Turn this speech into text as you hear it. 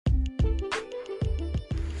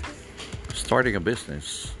Starting a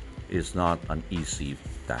business is not an easy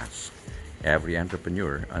task. Every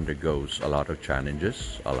entrepreneur undergoes a lot of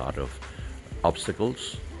challenges, a lot of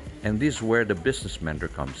obstacles, and this is where the business mentor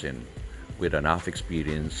comes in. With enough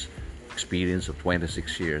experience of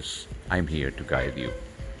 26 years, I'm here to guide you.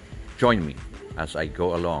 Join me as I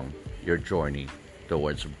go along your journey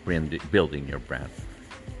towards building your brand.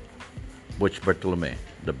 Butch Bartolome,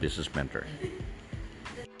 the business mentor.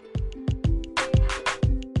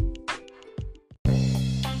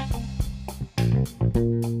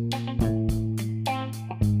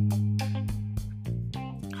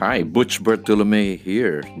 Hi, Butch Bartolome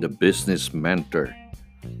here, the business mentor.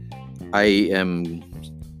 I am,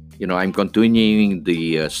 I'm continuing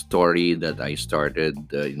the story that I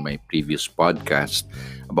started in my previous podcast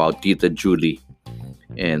about Tita Julie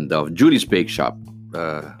and Julie's Bake Shop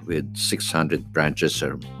with 600 branches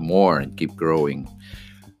or more and keep growing.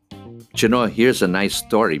 Here's a nice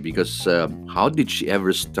story because how did she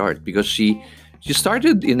ever start? Because she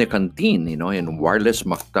started in a canteen, in Wireless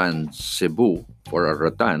Mactan, Cebu for a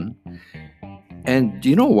Rotan. And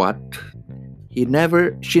you know what? She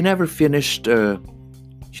never finished.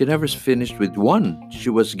 She never finished with one. She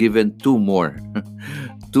was given two more,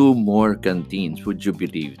 two more canteens. Would you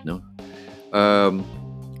believe? No. Um,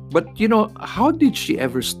 but how did she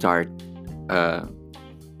ever start uh,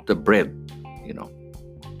 the bread? You know,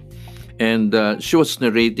 and she was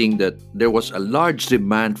narrating that there was a large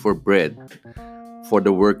demand for bread for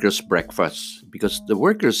the workers' breakfast because the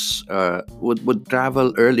workers would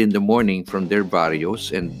travel early in the morning from their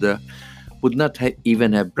barrios and would not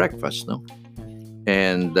even have breakfast, no?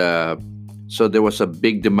 And so there was a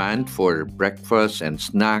big demand for breakfast and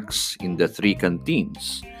snacks in the three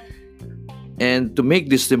canteens. And to make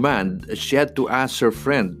this demand, she had to ask her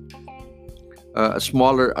friend,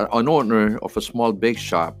 an owner of a small bake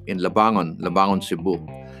shop in Labangon, Cebu,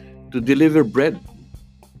 to deliver bread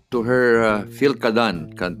to her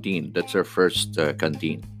Philcadan canteen. That's her first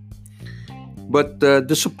canteen. But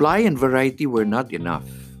the supply and variety were not enough.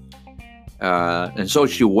 And so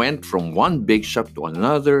she went from one bake shop to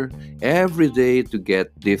another every day to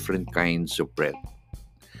get different kinds of bread.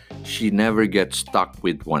 She never gets stuck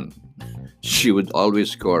with one. She would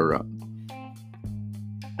always go around.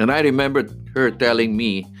 And I remember her telling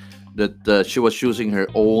me that she was using her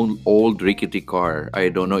own old rickety car. I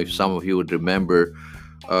don't know if some of you would remember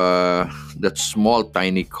that small,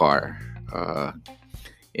 tiny car.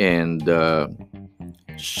 And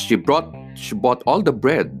she bought all the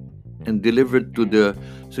bread and delivered to the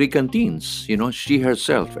three canteens. She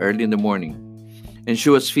herself early in the morning, and she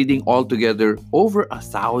was feeding altogether over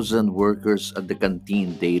 1,000 workers at the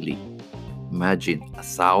canteen daily. Imagine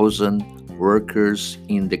 1,000 workers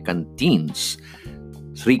in the canteens,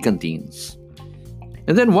 three canteens.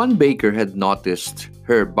 And then one baker had noticed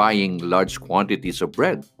her buying large quantities of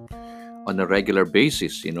bread on a regular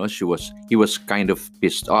basis. He was kind of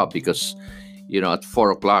pissed off because, at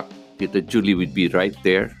 4 o'clock, Tita Julie would be right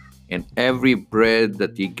there, and every bread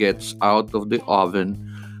that he gets out of the oven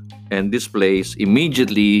and displays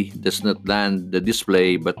immediately does not land the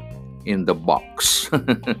display but in the box.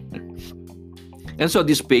 And so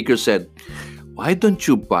this baker said, "Why don't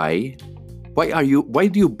you buy? Why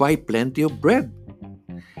do you buy plenty of bread?"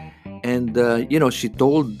 And she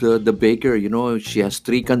told the baker, she has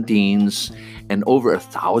three canteens and over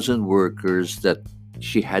 1,000 workers that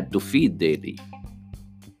she had to feed daily.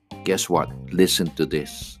 Guess what? Listen to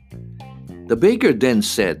this. The baker then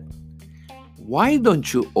said, "Why don't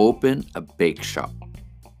you open a bake shop?"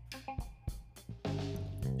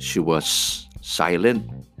 She was silent,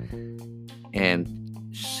 and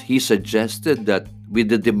he suggested that with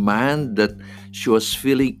the demand that she was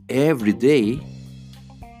feeling every day,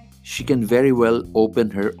 she can very well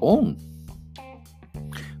open her own.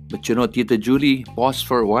 But Tita Julie paused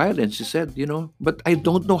for a while and she said, "But I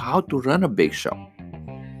don't know how to run a bake shop."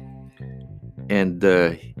 And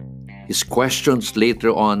his questions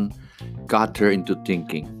later on got her into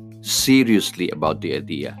thinking seriously about the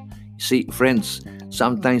idea. See, friends,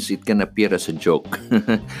 sometimes it can appear as a joke,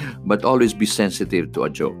 but always be sensitive to a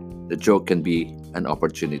joke. The joke can be an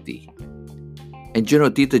opportunity. And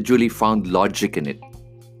Tita Julie found logic in it.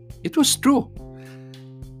 It was true.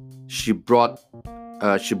 She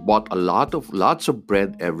she bought lots of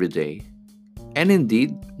bread every day, and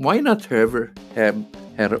indeed, why not have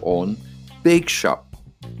her own bake shop?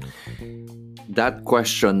 That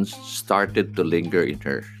question started to linger in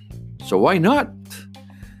her. So why not?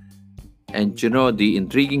 And the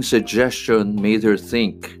intriguing suggestion made her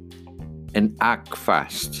think and act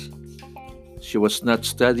fast. She was not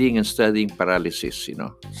studying and studying paralysis.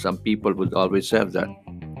 Some people would always have that.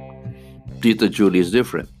 Tita Julie is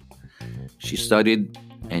different. She studied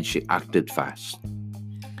and she acted fast.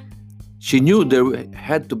 She knew there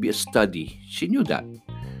had to be a study. She knew that,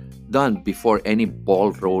 done before any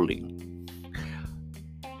ball rolling.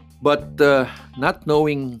 But not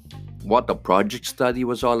knowing what a project study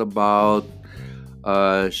was all about,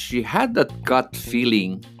 she had that gut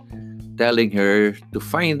feeling telling her to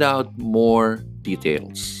find out more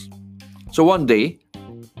details. So one day,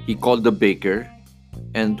 he called the baker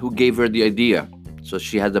and who gave her the idea. So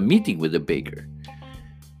she had a meeting with the baker.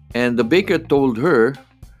 And the baker told her,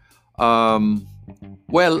 um,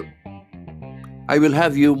 well, I will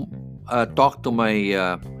have you talk to my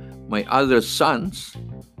other sons.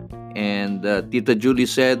 And Tita Julie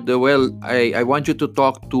said, well, I want you to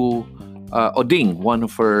talk to Oding, one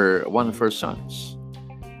of her sons,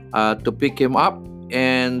 to pick him up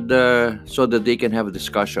and so that they can have a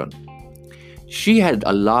discussion. She had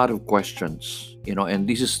a lot of questions, and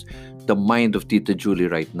this is the mind of Tita Julie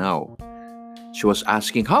right now. She was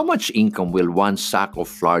asking, how much income will one sack of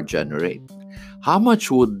flour generate? How much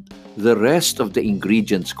would the rest of the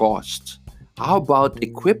ingredients cost? How about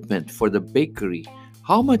equipment for the bakery?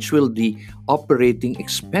 How much will the operating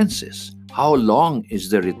expenses? How long is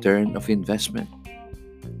the return of investment?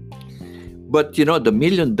 But the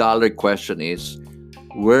million-dollar question is,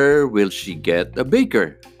 where will she get a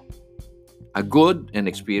baker? A good and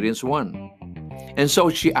experienced one. And so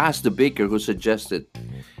she asked the baker who suggested,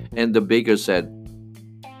 and the baker said,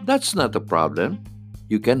 that's not a problem.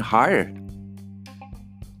 You can hire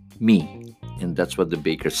me. And that's what the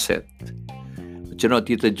baker said. But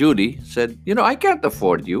Tita Julie said, I can't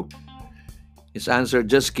afford you. His answer,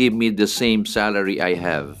 just give me the same salary I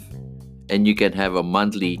have, and you can have a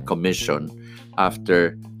monthly commission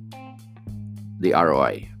after the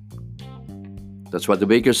ROI. That's what the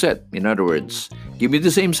baker said. In other words, give me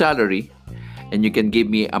the same salary, and you can give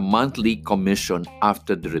me a monthly commission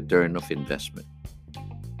after the return of investment.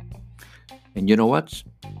 And you know what?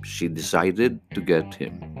 She decided to get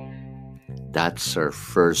him. That's her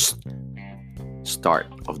first start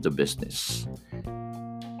of the business.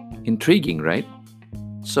 Intriguing, right?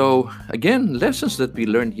 So again, lessons that we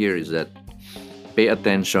learn here is that pay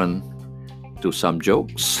attention to some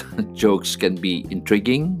jokes. Jokes can be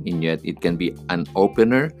intriguing, and yet it can be an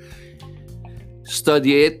opener.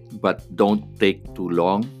 Study it, but don't take too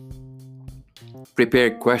long.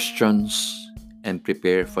 Prepare questions and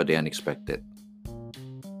prepare for the unexpected.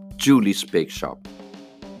 Julie's Bake Shop.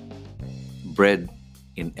 Bread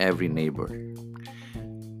in every neighbor.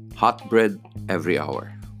 Hot bread every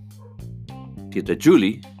hour. Tita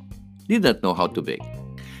Julie did not know how to bake,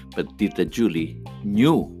 but Tita Julie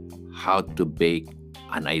knew how to bake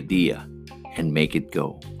an idea and make it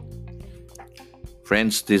go.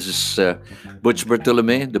 Friends, this is Butch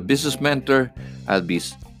Bartolome, the business mentor. I'll be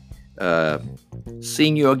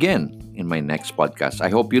seeing you again in my next podcast. I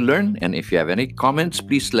hope you learn, and if you have any comments,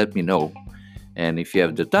 please let me know. And if you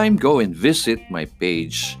have the time, go and visit my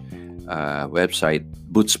page, website,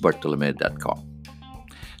 butchbartolome.com.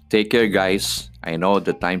 Take care, guys. I know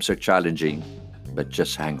the times are challenging, but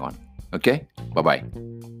just hang on. Okay? Bye-bye.